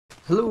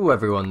Hello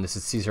everyone, this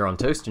is Caesar on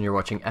Toast and you're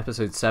watching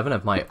episode 7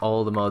 of my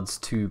All the Mods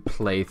 2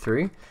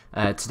 playthrough.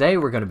 Today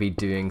we're going to be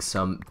doing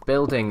some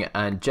building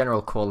and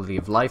general quality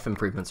of life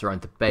improvements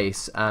around the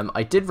base.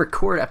 I did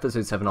record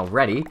episode 7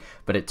 already,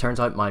 but it turns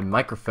out my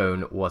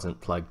microphone wasn't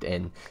plugged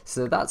in,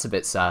 so that's a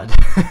bit sad.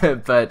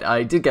 But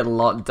I did get a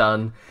lot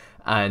done,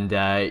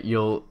 and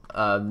you'll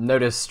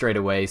notice straight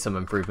away some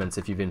improvements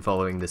if you've been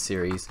following the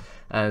series.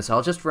 So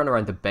I'll just run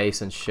around the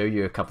base and show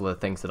you a couple of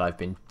things that I've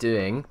been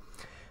doing.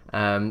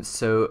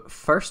 So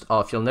first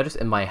off, you'll notice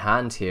in my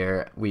hand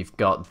here we've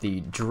got the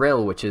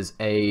drill, which is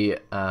a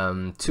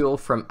tool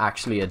from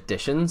Actually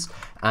Additions,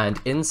 and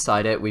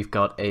inside it we've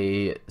got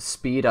a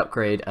speed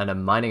upgrade and a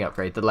mining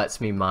upgrade that lets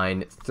me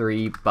mine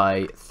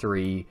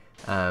 3x3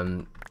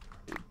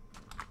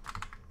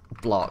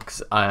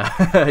 blocks.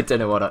 I don't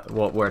know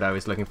what word I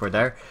was looking for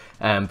there,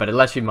 but it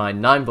lets you mine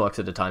 9 blocks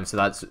at a time, so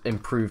that's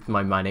improved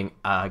my mining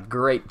a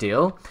great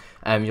deal.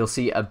 You'll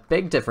see a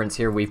big difference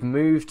here. We've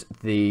moved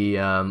the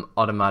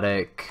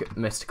automatic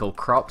mystical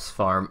crops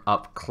farm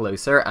up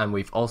closer, and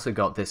we've also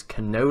got this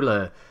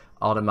canola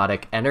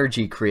automatic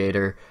energy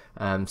creator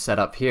set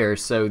up here.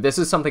 So this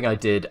is something I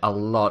did a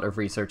lot of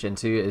research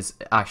into, is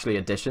Actually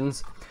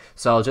Additions.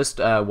 So I'll just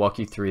walk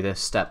you through this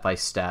step by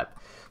step.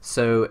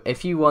 So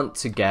if you want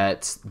to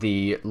get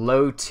the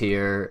low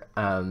tier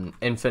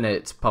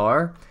infinite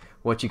power,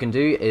 what you can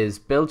do is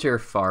build your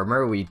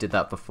farmer. We did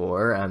that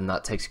before, and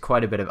that takes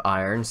quite a bit of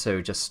iron, so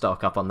just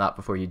stock up on that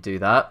before you do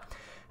that.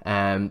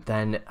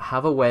 Then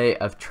have a way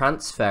of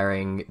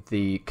transferring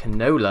the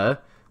canola,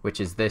 which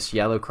is this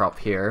yellow crop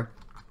here.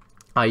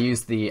 I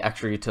use the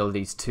extra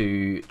utilities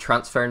to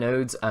transfer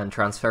nodes and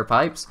transfer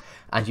pipes,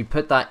 and you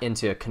put that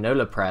into a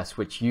canola press,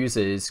 which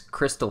uses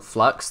crystal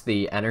flux,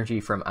 the energy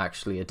from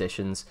Actually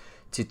Additions,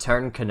 to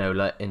turn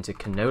canola into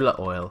canola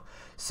oil.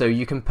 So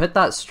you can put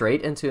that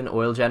straight into an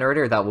oil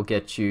generator that will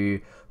get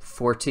you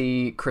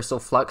 40 crystal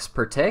flux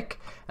per tick,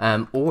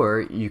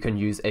 or you can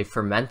use a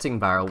fermenting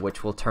barrel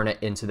which will turn it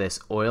into this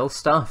oil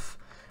stuff,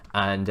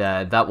 and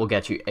that will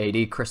get you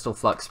 80 crystal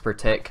flux per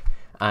tick.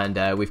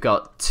 And we've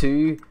got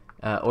 2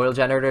 oil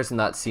generators, and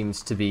that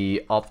seems to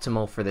be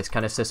optimal for this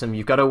kind of system.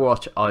 You've got to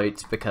watch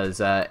out, because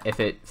if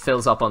it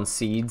fills up on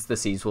seeds, the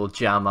seeds will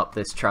jam up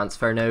this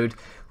transfer node,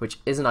 which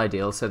isn't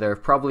ideal. So there are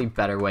probably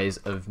better ways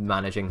of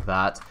managing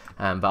that,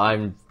 but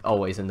I'm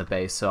always in the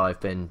base, so I've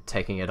been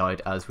taking it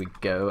out as we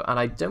go, and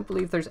I don't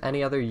believe there's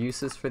any other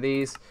uses for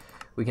these.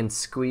 We can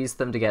squeeze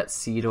them to get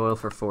seed oil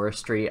for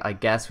forestry. I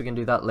guess we can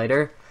do that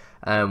later.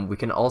 We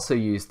can also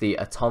use the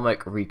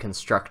atomic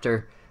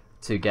reconstructor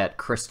to get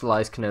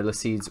crystallized canola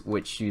seeds,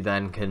 which you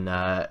then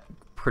can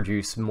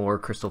produce more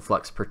crystal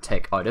flux per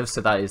tick out of.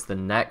 So that is the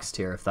next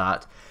tier of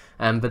that.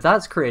 But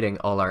that's creating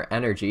all our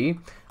energy.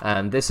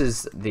 This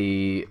is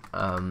the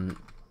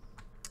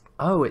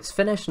oh, it's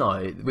finished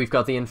now. We've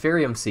got the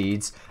inferium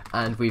seeds,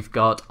 and we've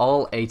got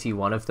all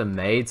 81 of them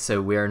made,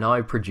 so we are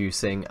now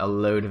producing a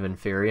load of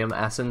inferium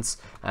essence.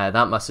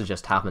 That must have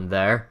just happened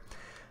there.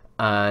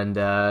 And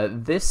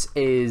this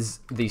is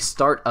the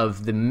start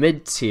of the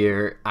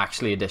mid-tier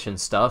Actually Addition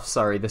stuff.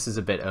 Sorry, this is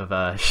a bit of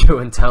a show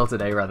and tell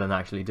today rather than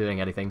actually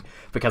doing anything,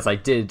 because I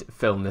did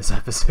film this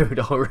episode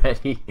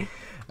already.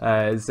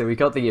 So we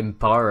got the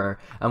Empower,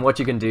 and what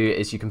you can do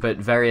is you can put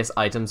various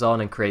items on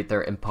and create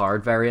their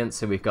empowered variants.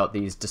 So we've got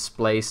these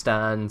display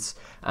stands,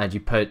 and you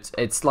put,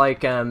 it's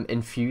like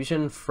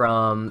infusion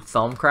from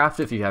Thaumcraft,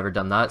 if you've ever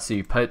done that. So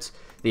you put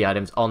the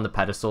items on the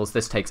pedestals.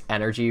 This takes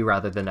energy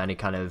rather than any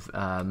kind of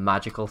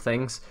magical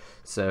things.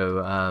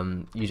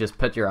 So you just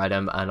put your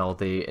item and all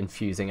the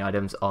infusing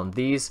items on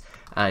these,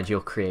 and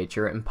you'll create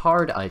your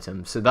empowered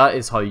item. So that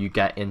is how you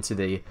get into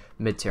the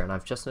mid-tier. And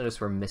I've just noticed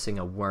we're missing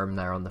a worm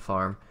there on the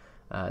farm.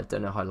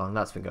 Don't know how long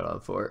that's been going on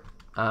for.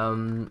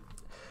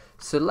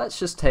 So let's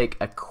just take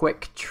a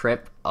quick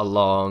trip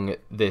along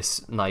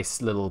this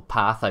nice little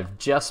path I've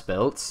just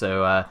built.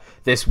 So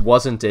this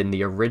wasn't in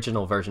the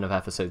original version of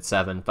episode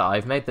 7, but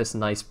I've made this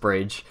nice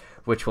bridge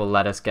which will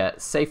let us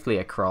get safely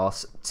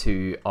across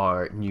to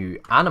our new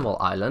animal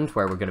island,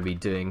 where we're going to be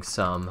doing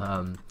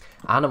some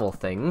animal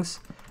things.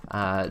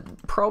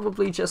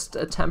 Probably just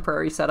a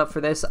temporary setup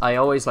for this. I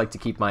always like to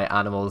keep my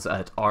animals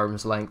at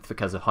arm's length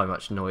because of how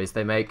much noise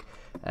they make.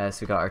 So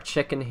we've got our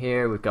chicken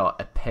here, we've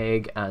got a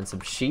pig and some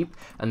sheep,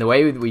 and the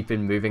way we've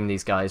been moving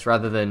these guys,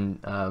 rather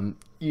than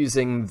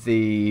using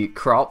the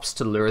crops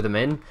to lure them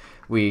in,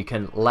 we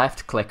can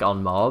left click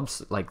on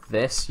mobs like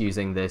this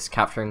using this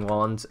capturing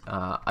wand.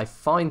 I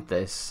found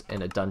this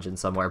in a dungeon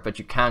somewhere, but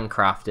you can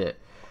craft it.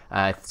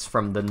 It's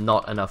from the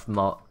not enough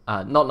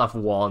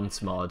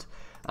wands mod,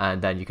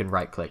 and then you can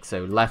right click.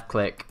 So left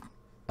click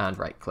and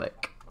right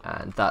click,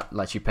 and that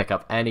lets you pick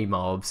up any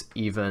mobs,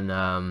 even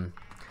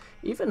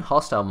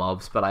hostile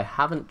mobs, but I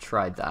haven't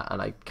tried that,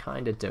 and I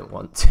kind of don't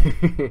want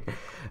to.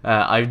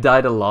 I've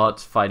died a lot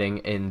fighting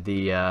in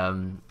the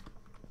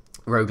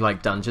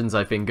roguelike dungeons.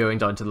 I've been going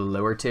down to the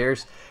lower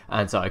tiers,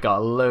 and so I got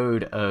a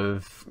load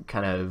of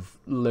kind of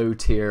low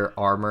tier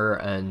armor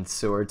and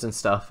swords and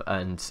stuff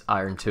and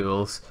iron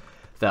tools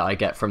that I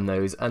get from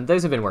those, and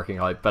those have been working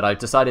out, but I've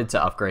decided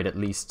to upgrade at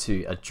least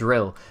to a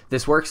drill.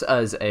 This works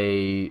as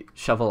a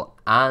shovel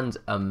and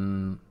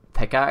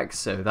pickaxe,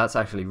 so that's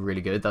actually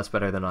really good. That's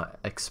better than I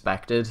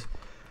expected.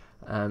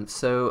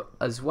 So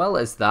as well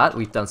as that,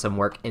 we've done some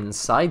work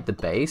inside the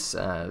base.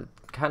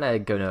 Kind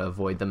of going to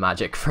avoid the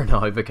magic for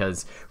now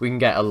because we can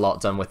get a lot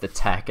done with the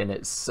tech and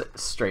it's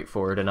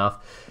straightforward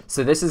enough.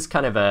 So this is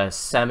kind of a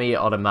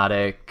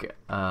semi-automatic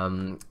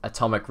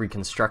atomic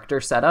reconstructor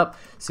setup.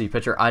 So you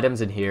put your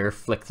items in here,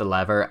 flick the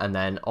lever, and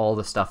then all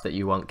the stuff that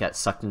you want gets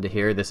sucked into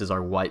here. This is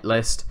our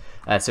whitelist,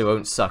 so it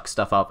won't suck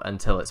stuff up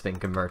until it's been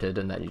converted,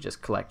 and then you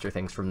just collect your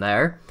things from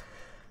there.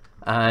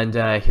 And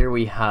here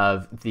we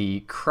have the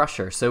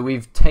crusher. So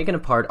we've taken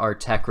apart our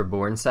Tech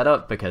Reborn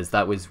setup because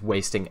that was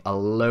wasting a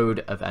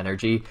load of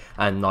energy,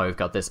 and now we've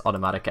got this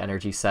automatic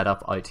energy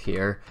setup out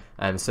here.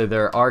 And so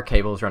there are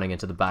cables running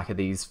into the back of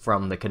these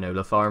from the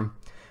canola farm.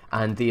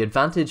 And the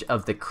advantage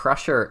of the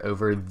crusher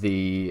over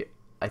the,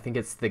 I think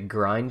it's the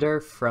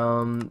grinder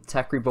from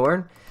Tech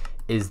Reborn,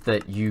 is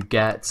that you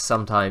get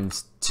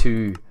sometimes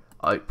 2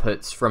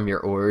 outputs from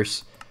your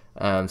ores.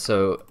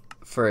 So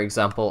for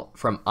example,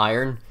 from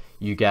iron,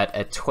 you get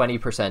a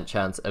 20%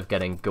 chance of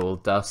getting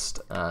gold dust,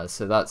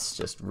 so that's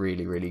just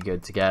really, really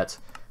good to get.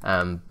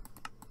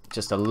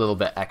 Just a little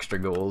bit extra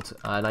gold,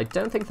 and I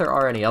don't think there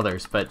are any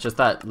others, but just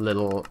that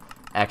little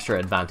extra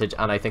advantage,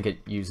 and I think it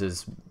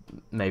uses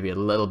maybe a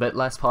little bit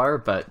less power,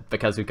 but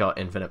because we've got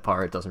infinite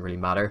power, it doesn't really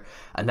matter.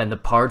 And then the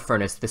powered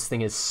furnace, this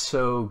thing is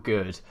so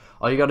good.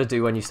 All you got to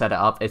do when you set it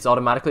up, it's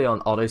automatically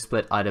on auto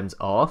split items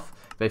off,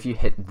 but if you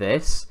hit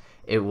this,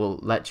 it will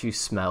let you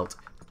smelt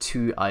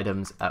 2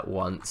 items at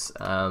once.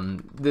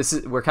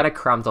 We're kind of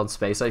cramped on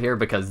space out here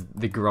because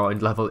the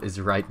ground level is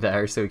right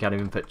there, so we can't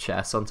even put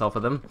chests on top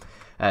of them.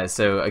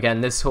 So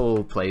again, this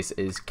whole place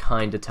is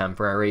kind of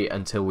temporary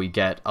until we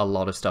get a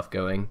lot of stuff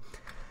going.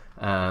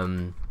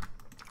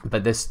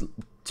 But this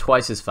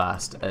twice as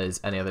fast as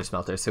any other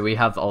smelter. So we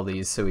have all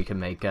these so we can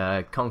make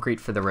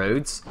concrete for the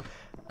roads.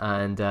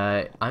 And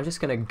I'm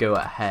just going to go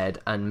ahead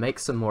and make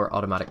some more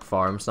automatic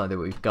farms now that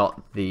we've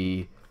got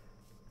the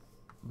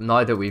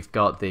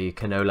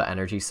canola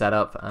energy set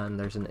up. And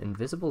there's an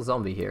invisible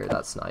zombie here,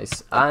 that's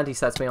nice. And he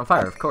sets me on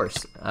fire, of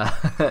course.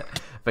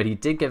 But he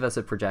did give us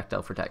a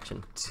projectile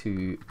protection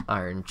to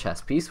iron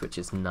chest piece, which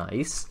is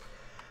nice.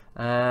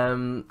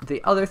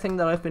 The other thing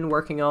that I've been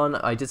working on,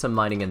 I did some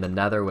mining in the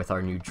nether with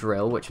our new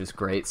drill, which was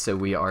great. So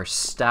we are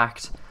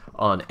stacked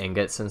on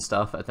ingots and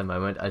stuff at the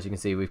moment. As you can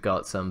see, we've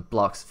got some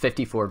blocks,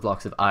 54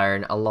 blocks of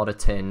iron, a lot of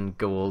tin,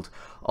 gold,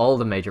 all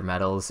the major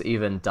metals,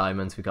 even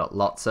diamonds we've got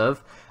lots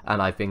of,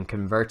 and I've been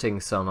converting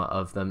some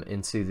of them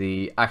into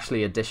the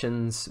actually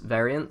additions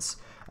variants.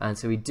 And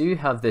so we do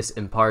have this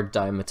empowered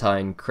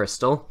diamantine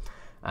crystal,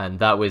 and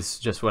that was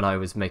just when I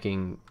was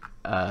making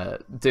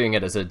doing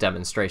it as a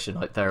demonstration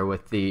out there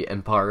with the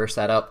empower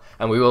setup,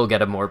 and we will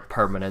get a more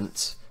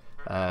permanent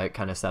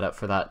kind of setup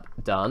for that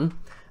done.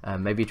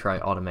 Maybe try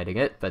automating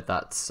it, but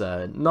that's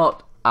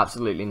not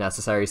absolutely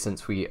necessary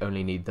since we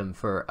only need them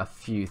for a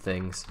few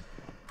things.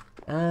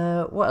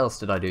 What else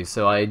did I do?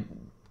 So I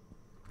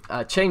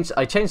changed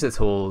this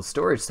whole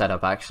storage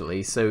setup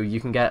actually, so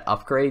you can get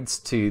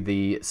upgrades to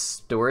the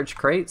storage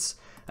crates.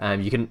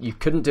 You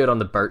couldn't do it on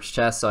the birch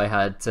chest, so I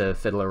had to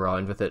fiddle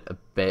around with it a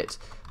bit.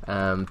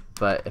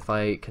 But if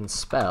I can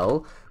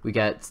spell, we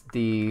get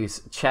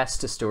these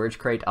chest to storage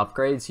crate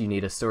upgrades. You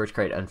need a storage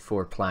crate and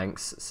 4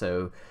 planks,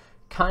 so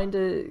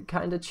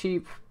kinda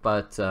cheap,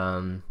 but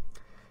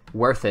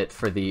worth it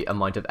for the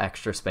amount of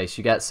extra space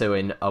you get. So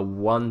in a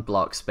 1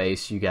 block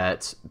space, you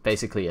get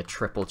basically a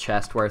triple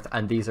chest worth,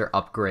 and these are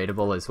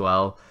upgradable as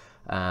well.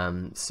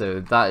 So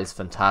that is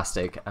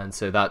fantastic, and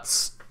so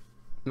that's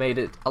made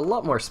it a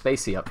lot more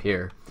spacey up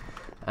here.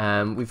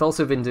 We've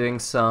also been doing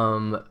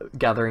some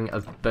gathering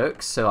of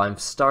books, so I'm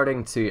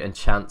starting to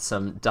enchant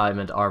some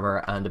diamond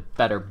armor and a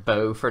better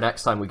bow for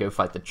next time we go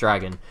fight the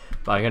dragon,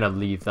 but I'm going to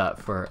leave that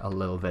for a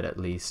little bit at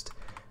least.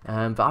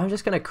 But I'm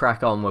just going to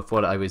crack on with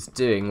what I was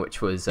doing,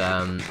 which was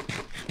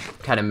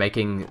kind of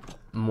making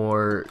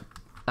more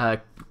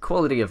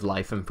quality of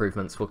life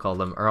improvements, we'll call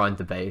them, around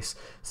the base.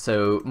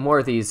 So more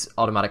of these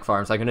automatic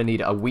farms. I'm going to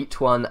need a wheat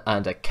one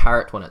and a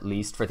carrot one at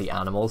least for the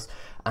animals,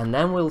 and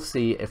then we'll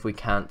see if we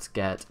can't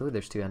get... Oh,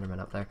 there's 2 endermen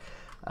up there.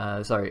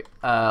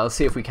 I'll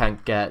see if we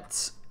can't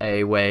get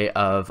a way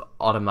of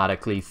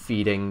automatically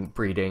feeding,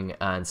 breeding,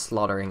 and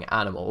slaughtering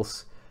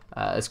animals.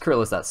 As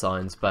cruel as that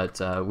sounds, but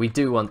we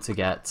do want to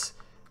get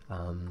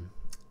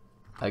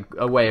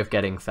a way of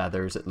getting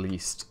feathers at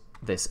least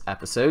this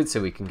episode, so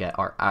we can get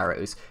our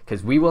arrows,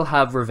 because we will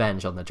have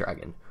revenge on the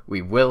dragon.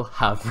 We will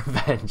have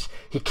revenge.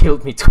 He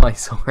killed me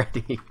twice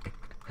already.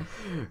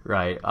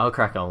 Right, I'll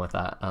crack on with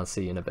that. I'll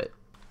see you in a bit.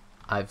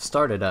 I've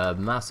started a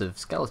massive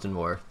skeleton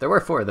war. There were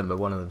 4 of them, but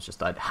one of them's just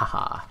died.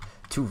 Haha.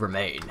 2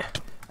 remain.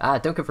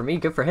 Don't go for me,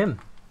 go for him.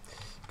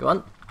 Go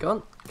on, go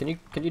on. Can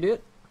you do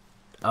it?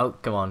 Oh,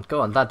 come on, go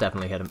on. That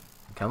definitely hit him.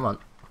 Come on.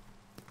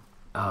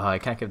 Oh, I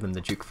can't give them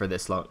the juke for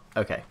this long.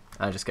 Okay,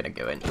 I'm just gonna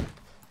go in.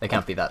 They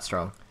can't be that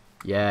strong.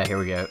 Yeah, here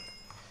we go.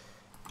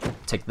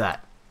 Take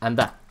that, and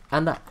that,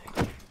 And that...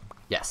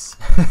 Yes.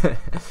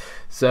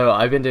 So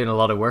I've been doing a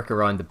lot of work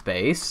around the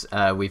base.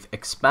 We've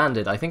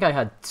expanded. I think I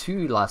had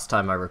 2 last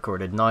time I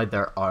recorded. Now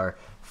there are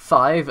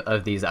 5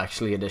 of these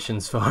actually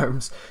additions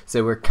farms.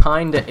 So we're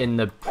kind of in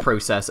the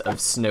process of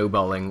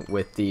snowballing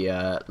with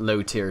the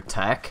low tier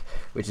tech,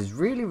 which is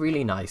really,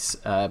 really nice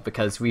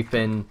because we've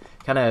been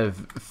kind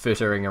of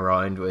footering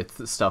around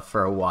with stuff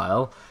for a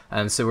while.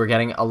 And so we're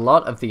getting a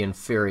lot of the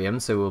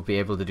Inferium, so we'll be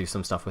able to do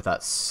some stuff with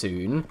that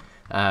soon.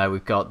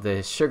 We've got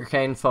the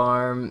sugarcane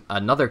farm,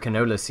 another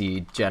canola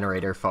seed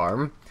generator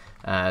farm.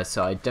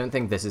 So I don't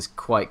think this has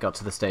quite got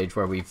to the stage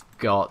where we've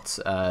got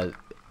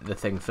the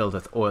thing filled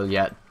with oil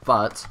yet,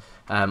 but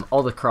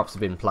all the crops have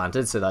been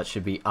planted, so that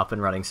should be up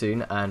and running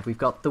soon. And we've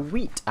got the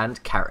wheat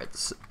and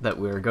carrots that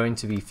we're going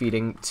to be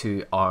feeding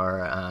to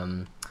our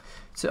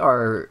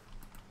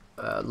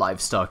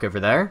livestock over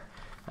there,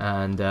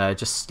 and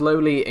just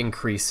slowly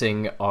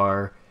increasing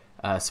our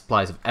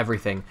supplies of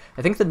everything.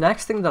 I think the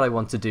next thing that I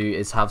want to do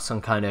is have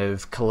some kind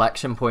of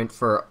collection point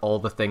for all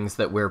the things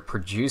that we're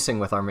producing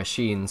with our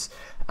machines.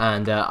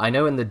 And I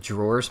know in the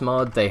drawers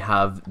mod they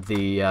have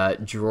the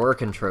drawer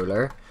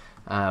controller,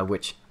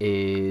 which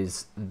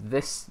is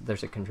this.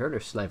 There's a controller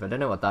slave, I don't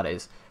know what that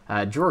is.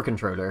 Drawer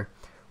controller,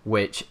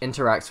 which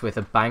interacts with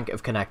a bank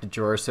of connected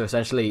drawers. So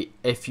essentially,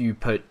 if you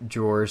put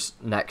drawers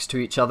next to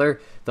each other,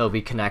 they'll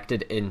be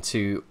connected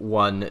into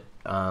one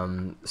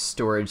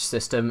storage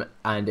system,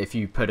 and if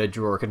you put a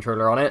drawer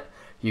controller on it,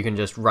 you can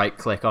just right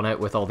click on it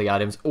with all the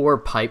items or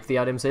pipe the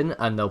items in,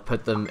 and they'll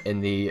put them in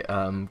the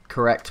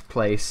correct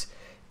place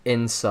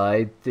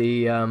inside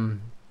the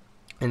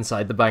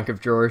bank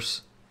of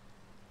drawers.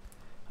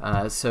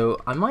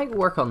 So I might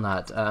work on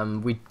that.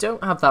 We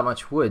don't have that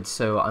much wood,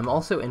 so I'm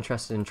also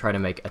interested in trying to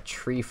make a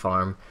tree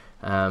farm,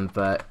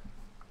 but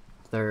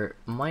there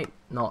might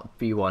not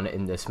be one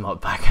in this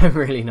mod pack. I'm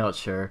really not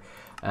sure.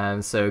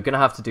 So gonna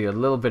have to do a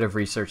little bit of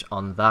research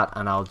on that,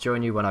 and I'll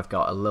join you when I've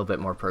got a little bit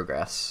more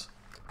progress.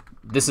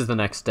 This is the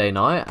next day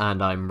now,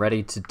 and I'm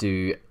ready to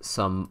do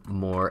some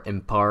more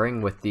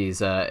empowering with these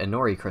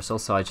Inori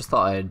crystals, so I just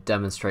thought I'd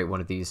demonstrate one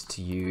of these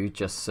to you,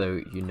 just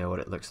so you know what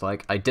it looks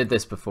like. I did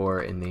this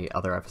before in the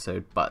other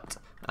episode, but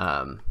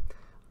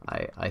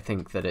I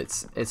think that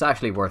it's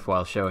actually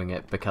worthwhile showing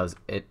it, because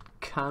it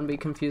can be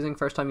confusing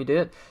first time you do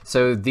it.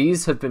 So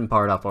these have been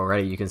powered up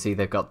already. You can see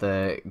they've got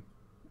the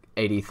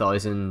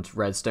 80,000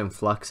 redstone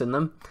flux in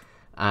them,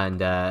 and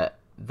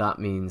that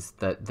means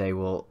that they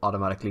will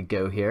automatically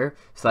go here.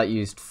 So that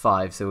used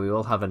 5, so we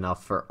will have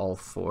enough for all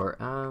 4.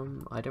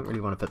 I don't really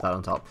want to put that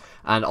on top.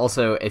 And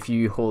also, if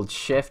you hold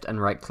shift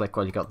and right click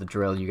while you got the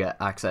drill, you get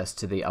access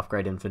to the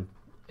upgrade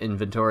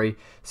inventory.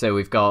 So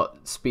we've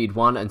got speed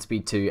 1 and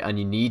speed 2, and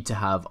you need to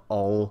have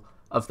all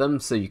of them,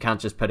 so you can't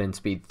just put in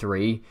speed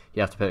 3.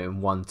 You have to put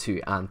in 1,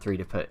 2 and 3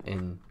 to put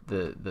in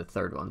the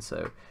third one.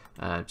 So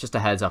just a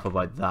heads up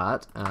about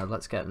that.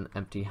 Let's get an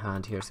empty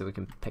hand here so we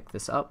can pick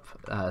this up.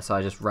 So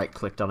I just right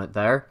clicked on it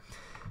there.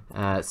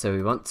 So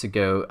we want to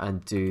go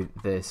and do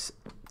this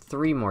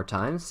 3 more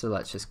times. So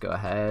let's just go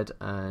ahead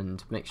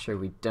and make sure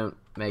we don't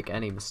make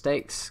any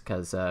mistakes,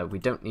 because we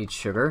don't need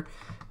sugar.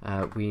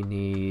 We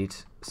need,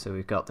 so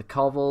we've got the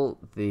cobble,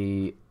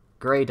 the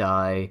grey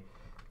dye,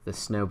 the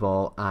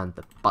snowball, and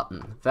the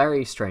button.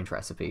 Very strange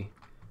recipe,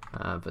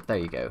 but there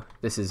you go.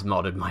 This is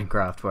modded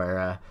Minecraft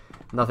where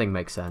nothing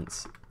makes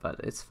sense, but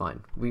it's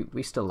fine.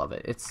 We still love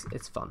it.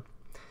 It's fun.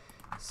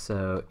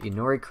 So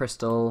Inori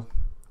crystal.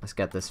 Let's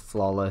get this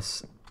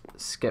flawless.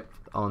 Skip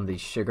on the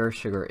sugar.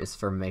 Sugar is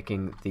for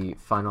making the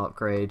final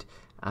upgrade,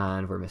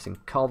 and we're missing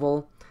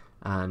cobble.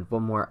 And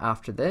one more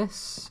after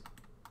this.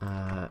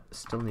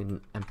 Still need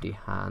an empty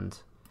hand,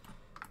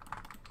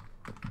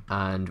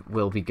 and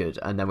we'll be good.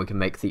 And then we can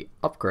make the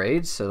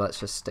upgrade. So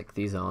let's just stick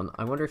these on.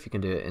 I wonder if you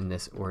can do it in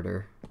this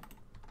order.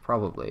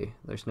 Probably.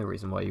 There's no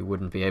reason why you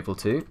wouldn't be able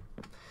to.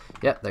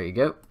 Yep, there you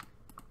go.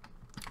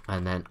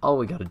 And then all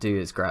we got to do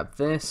is grab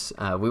this.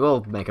 We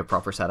will make a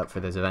proper setup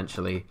for this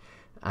eventually.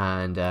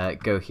 And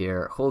go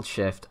here, hold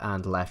shift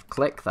and left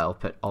click. That'll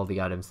put all the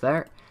items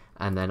there.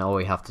 And then all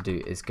we have to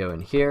do is go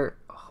in here,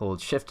 hold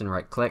shift and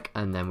right click,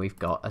 and then we've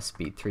got a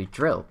speed 3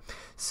 drill.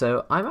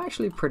 So I'm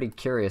actually pretty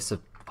curious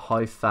of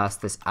how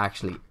fast this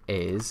actually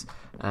is.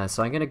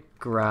 So I'm going to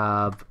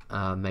grab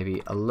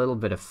maybe a little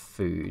bit of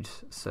food.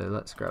 So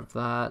let's grab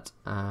that,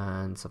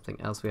 and something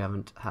else we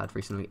haven't had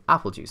recently,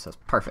 apple juice. That's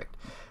perfect.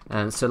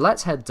 And so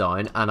let's head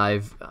down, and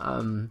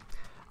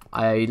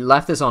I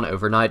left this on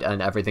overnight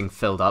and everything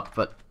filled up,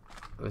 but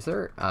was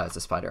there? It's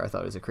a spider. I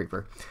thought it was a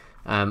creeper.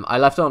 I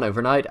left it on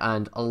overnight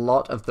and a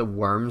lot of the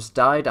worms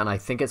died, and I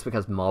think it's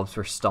because mobs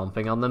were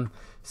stomping on them.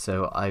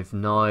 So I've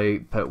now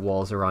put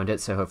walls around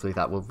it, so hopefully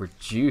that will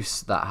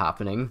reduce that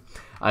happening.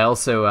 I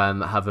also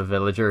have a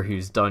villager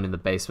who's down in the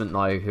basement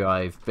now, who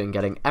I've been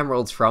getting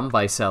emeralds from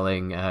by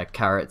selling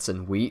carrots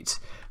and wheat,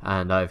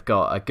 and I've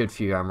got a good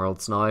few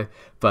emeralds now.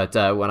 But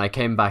when I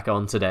came back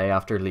on today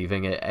after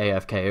leaving it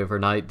AFK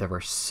overnight, there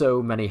were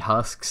so many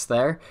husks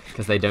there,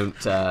 because they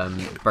don't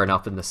burn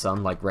up in the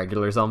sun like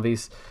regular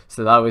zombies.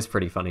 So that was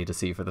pretty funny to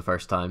see for the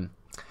first time.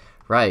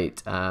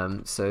 Right,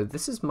 so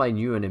this is my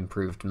new and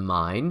improved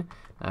mine.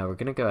 We're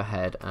going to go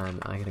ahead and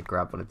I'm going to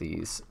grab one of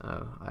these.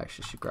 Oh, I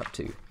actually should grab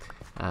two.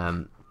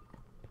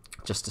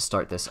 Just to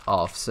start this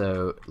off.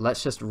 So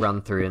let's just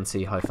run through and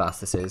see how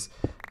fast this is.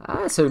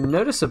 So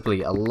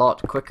noticeably a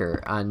lot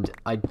quicker, and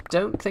I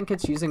don't think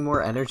it's using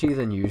more energy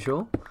than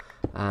usual.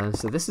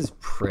 So this is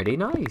pretty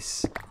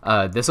nice.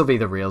 This will be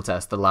the real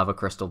test, the lava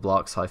crystal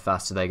blocks. How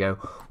fast do they go?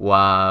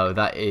 Wow,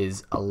 that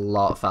is a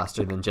lot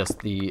faster than just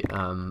the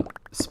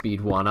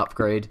speed 1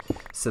 upgrade.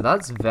 So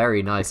that's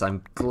very nice.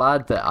 I'm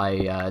glad that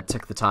I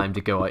took the time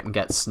to go out and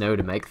get snow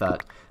to make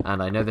that.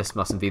 And I know this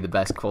mustn't be the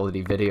best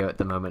quality video at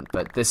the moment,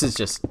 but this is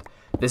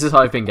how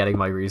I've been getting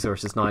my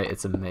resources now.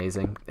 It's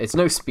amazing. It's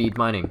no speed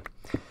mining,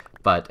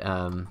 but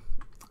and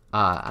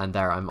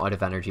there, I'm out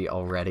of energy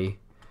already.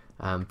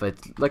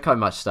 But look how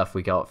much stuff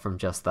we got from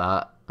just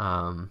that.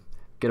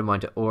 Good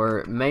amount of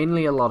ore,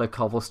 mainly a lot of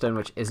cobblestone,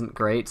 which isn't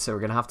great, so we're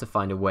going to have to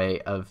find a way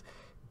of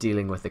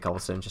dealing with the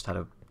cobblestone. Just had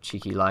a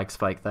cheeky lag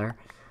spike there.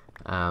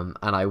 And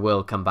I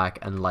will come back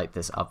and light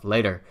this up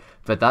later.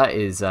 But that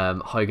is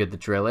how good the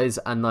drill is.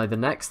 And now the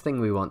next thing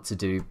we want to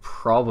do,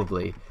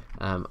 probably,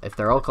 if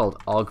they're all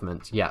called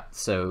augment, yeah,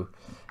 so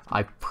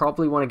I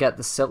probably want to get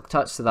the silk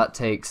touch, so that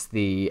takes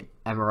the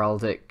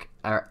emeradic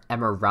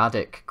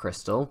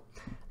crystal.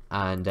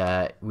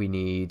 And we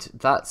need,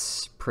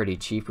 that's pretty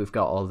cheap, we've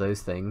got all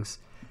those things.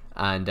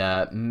 And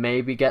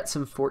maybe get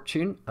some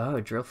fortune. Oh,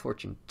 drill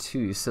fortune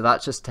 2, so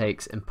that just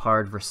takes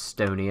empowered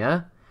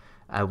Restonia.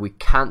 We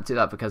can't do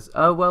that because,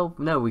 oh well,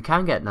 no, we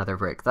can get nether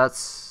brick.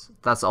 That's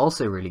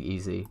also really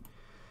easy.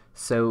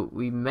 So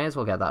we may as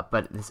well get that.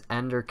 But this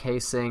ender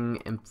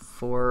casing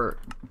for,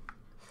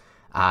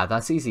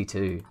 that's easy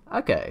too.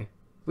 Okay,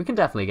 we can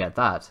definitely get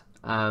that.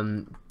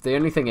 The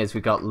only thing is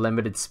we've got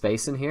limited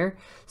space in here,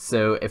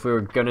 so if we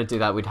were going to do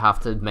that, we'd have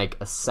to make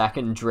a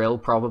second drill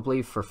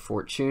probably for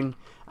fortune,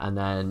 and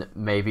then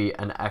maybe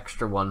an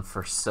extra one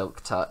for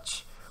silk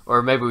touch,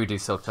 or maybe we do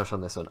silk touch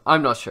on this one.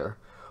 I'm not sure.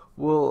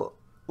 We'll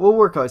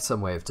work out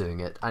some way of doing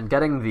it. And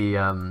getting the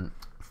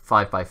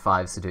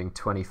 5x5, so doing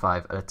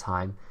 25 at a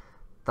time.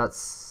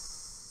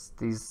 That's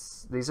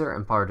these are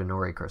empowered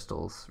Inori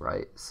crystals,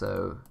 right?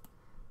 So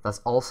that's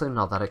also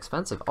not that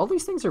expensive. All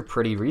these things are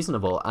pretty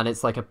reasonable, and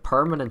it's like a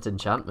permanent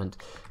enchantment.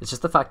 It's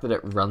just the fact that it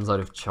runs out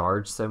of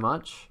charge so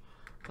much.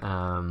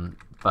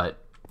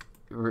 But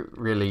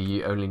really,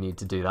 you only need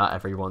to do that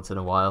every once in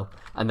a while.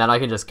 And then I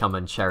can just come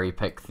and cherry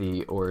pick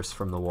the ores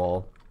from the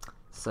wall.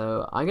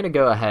 So I'm going to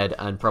go ahead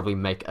and probably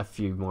make a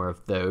few more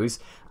of those.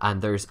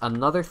 And there's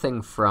another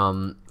thing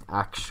from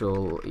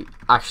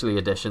actually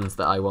additions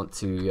that I want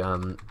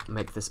to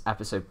make this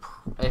episode,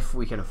 if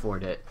we can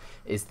afford it,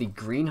 is the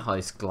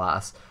greenhouse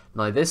glass.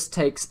 Now this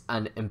takes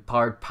an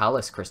empowered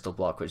palace crystal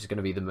block, which is going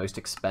to be the most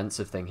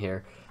expensive thing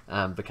here,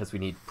 because we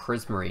need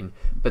prismarine,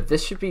 but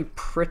this should be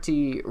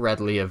pretty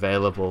readily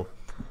available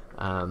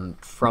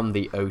from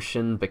the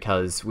ocean,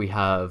 because we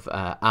have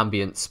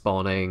ambient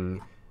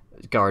spawning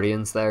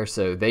guardians there,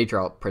 so they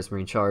drop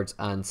prismarine shards.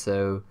 And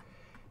so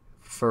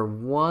for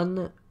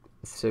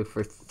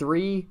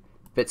 3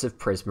 bits of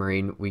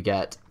prismarine we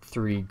get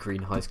 3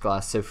 greenhouse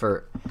glass. So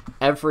for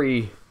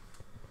every,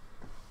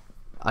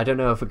 I don't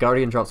know if a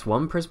guardian drops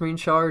 1 prismarine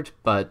shard,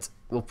 but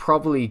we'll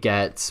probably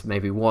get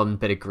maybe 1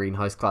 bit of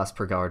greenhouse glass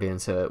per guardian,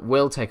 so it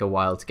will take a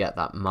while to get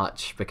that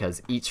much,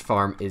 because each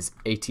farm is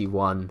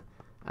 81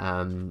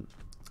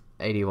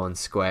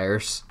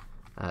 squares,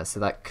 so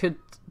that could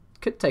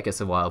take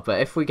us a while. But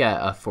if we get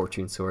a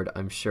fortune sword,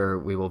 I'm sure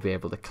we will be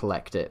able to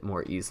collect it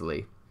more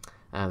easily.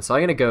 So I'm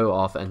going to go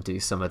off and do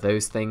some of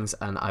those things,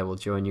 and I will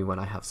join you when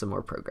I have some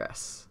more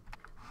progress.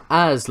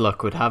 As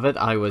luck would have it,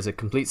 I was a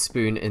complete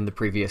spoon in the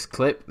previous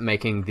clip,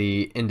 making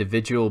the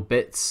individual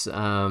bits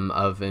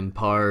of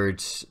empowered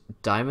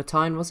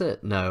diamantine, was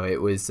it? No,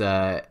 it was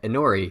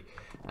Inori.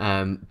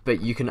 But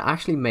you can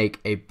actually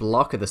make a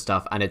block of the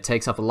stuff, and it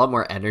takes up a lot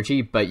more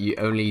energy, but you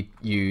only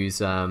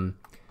use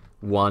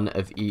 1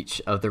 of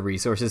each of the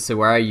resources. So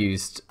where I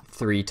used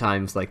 3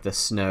 times like the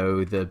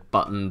snow, the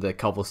button, the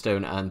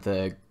cobblestone, and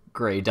the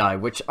grey dye,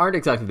 which aren't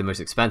exactly the most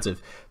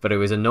expensive, but it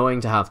was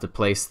annoying to have to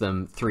place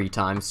them 3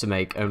 times to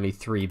make only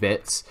 3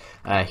 bits.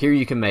 Here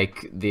you can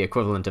make the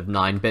equivalent of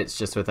 9 bits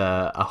just with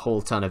a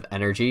whole ton of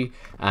energy,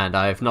 and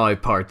I've now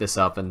powered this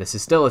up, and this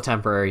is still a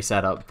temporary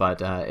setup,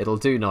 but it'll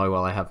do now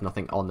while I have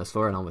nothing on this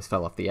floor, and almost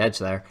fell off the edge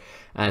there.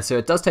 So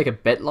it does take a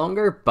bit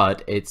longer,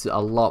 but it's a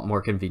lot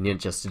more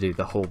convenient just to do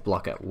the whole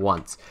block at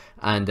once.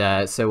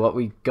 And so what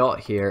we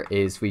got here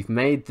is we've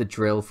made the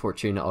drill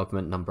fortune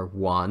augment number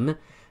 1,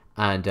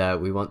 and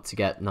we want to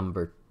get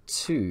number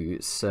 2,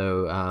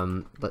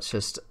 so let's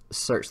just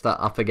search that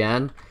up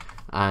again,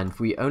 and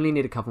we only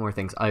need a couple more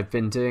things. I've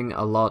been doing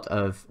a lot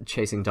of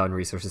chasing down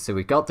resources, so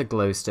we got the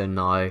glowstone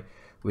now.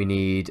 We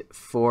need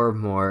 4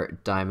 more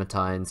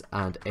diamantines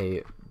and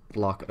a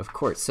block of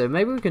quartz, so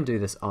maybe we can do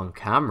this on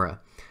camera,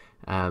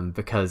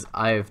 because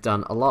I've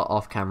done a lot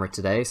off camera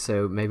today,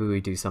 so maybe we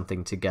do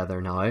something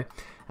together now.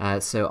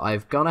 So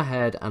I've gone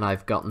ahead and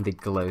I've gotten the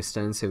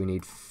glowstone, so we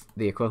need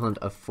the equivalent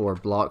of 4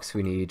 blocks.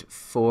 We need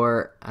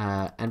 4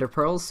 ender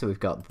pearls, so we've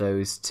got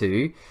those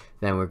 2.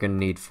 Then we're going to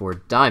need 4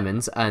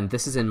 diamonds, and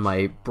this is in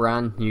my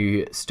brand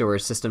new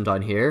storage system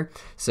down here.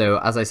 So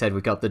as I said,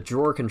 we've got the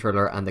drawer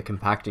controller and the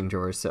compacting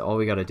drawers, so all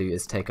we got to do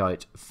is take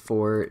out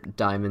 4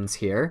 diamonds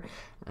here.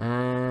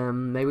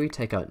 Maybe we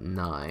take out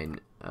 9.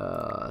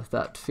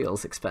 That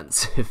feels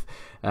expensive,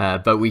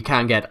 but we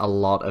can get a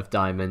lot of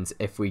diamonds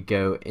if we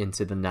go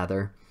into the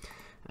nether.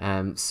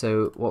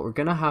 So what we're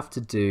gonna have to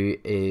do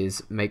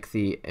is make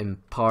the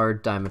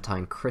empowered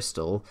diamantine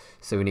crystal.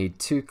 So we need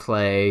 2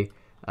 clay,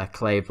 a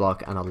clay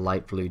block, and a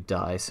light blue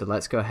dye. So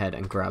let's go ahead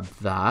and grab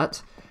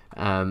that.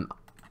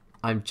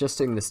 I'm just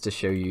doing this to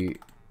show you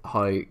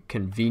how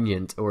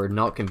convenient or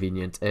not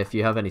convenient, if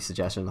you have any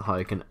suggestions on how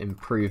I can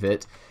improve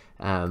it,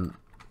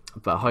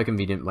 but how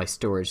convenient my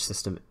storage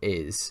system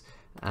is.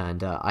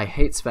 And I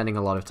hate spending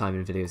a lot of time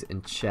in videos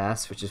in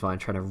chests, which is why I'm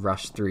trying to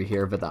rush through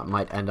here, but that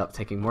might end up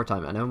taking more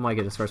time. And oh my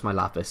goodness, where's my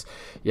lapis?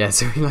 Yeah,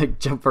 so we like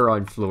jump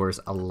around floors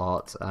a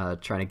lot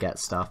trying to get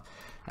stuff.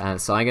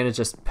 So I'm going to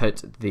just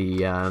put the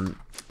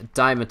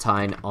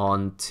diamantine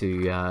on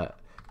to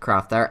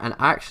craft there. And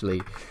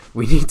actually,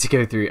 we need to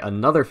go through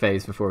another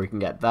phase before we can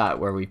get that,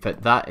 where we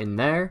put that in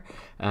there,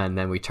 and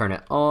then we turn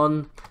it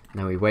on, and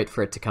then we wait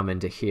for it to come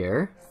into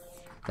here.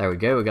 There we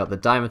go, we got the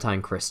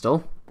diamantine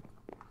crystal.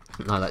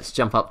 Now let's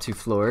jump up 2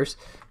 floors,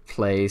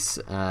 place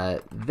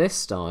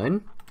this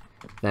down,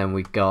 then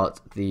we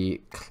got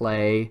the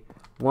clay,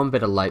 1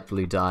 bit of light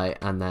blue dye,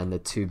 and then the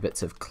 2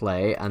 bits of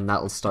clay, and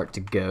that'll start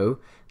to go.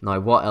 Now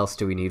what else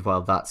do we need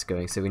while that's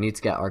going? So we need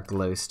to get our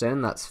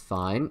glowstone, that's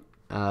fine.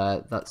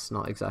 That's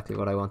not exactly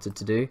what I wanted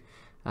to do.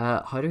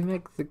 How do we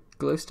make the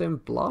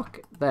glowstone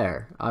block?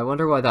 There. I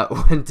wonder why that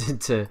went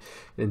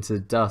into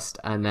dust.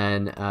 And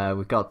then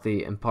we've got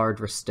the empowered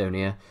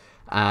Restonia.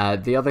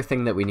 The other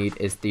thing that we need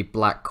is the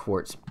black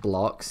quartz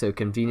block, so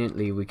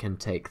conveniently we can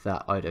take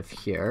that out of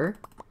here.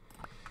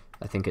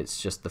 I think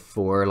it's just the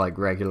 4 like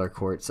regular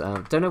quartz.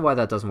 Don't know why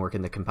that doesn't work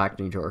in the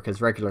compacting drawer, because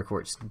regular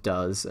quartz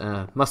does.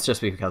 Must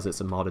just be because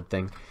it's a modded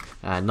thing.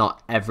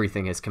 Not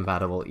everything is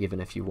compatible, even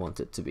if you want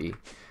it to be.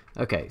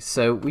 Okay,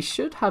 so we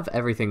should have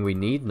everything we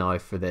need now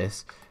for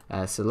this.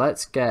 So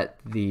let's get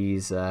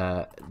these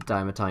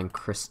diamantine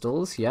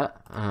crystals, yeah,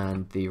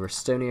 and the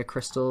Restonia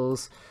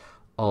crystals.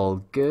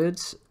 All good.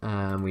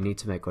 We need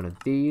to make one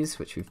of these,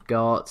 which we've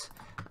got,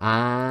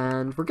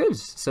 and we're good.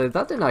 So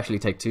that didn't actually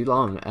take too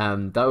long.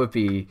 That would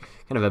be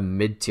kind of a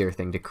mid-tier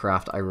thing to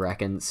craft, I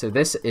reckon. So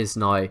this is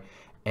now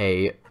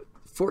a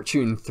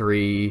Fortune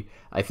 3.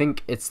 I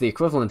think it's the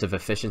equivalent of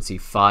efficiency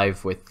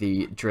 5 with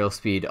the drill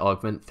speed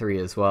augment 3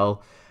 as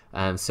well.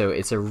 So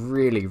it's a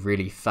really,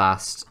 really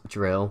fast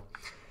drill.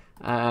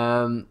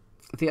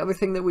 The other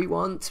thing that we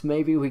want,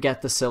 maybe we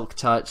get the silk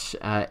touch.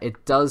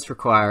 It does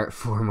require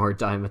 4 more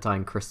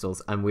diamantine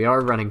crystals, and we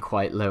are running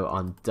quite low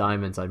on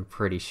diamonds, I'm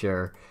pretty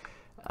sure.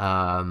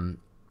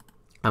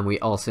 And we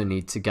also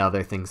need to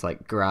gather things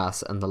like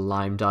grass and the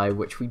lime dye,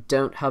 which we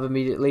don't have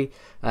immediately.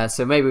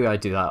 So maybe I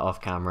do that off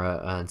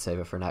camera and save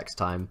it for next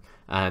time.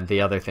 And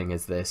the other thing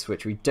is this,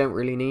 which we don't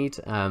really need,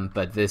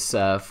 but this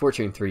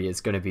Fortune 3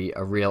 is going to be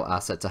a real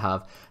asset to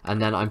have.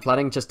 And then I'm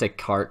planning just to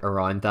cart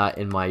around that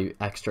in my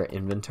extra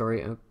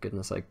inventory. Oh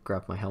goodness, I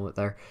grabbed my helmet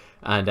there.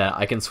 And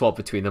I can swap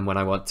between them when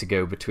I want to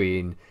go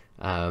between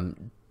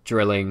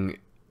drilling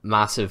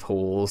massive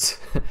holes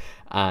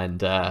and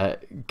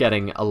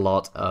getting a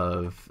lot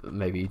of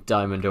maybe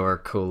diamond ore,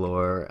 coal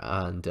ore,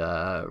 and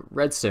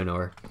redstone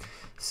ore.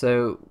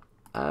 So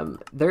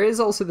there is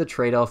also the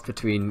trade-off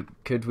between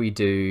could we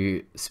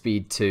do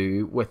speed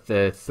 2 with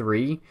the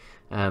 3,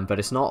 but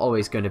it's not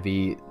always going to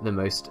be the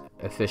most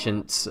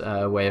efficient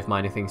way of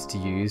mining things to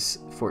use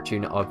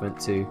Fortune Augment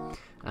 2.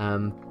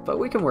 But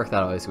we can work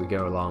that out as we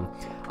go along.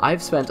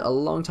 I've spent a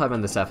long time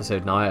on this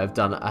episode now. I've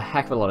done a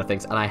heck of a lot of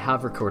things, and I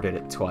have recorded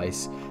it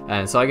twice.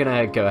 And so I'm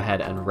going to go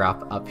ahead and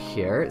wrap up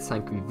here.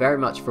 Thank you very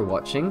much for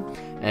watching.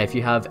 If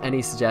you have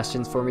any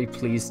suggestions for me,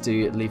 please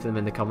do leave them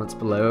in the comments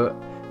below.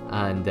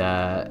 And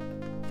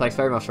thanks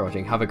very much for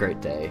watching. Have a great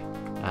day.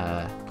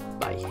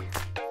 Bye.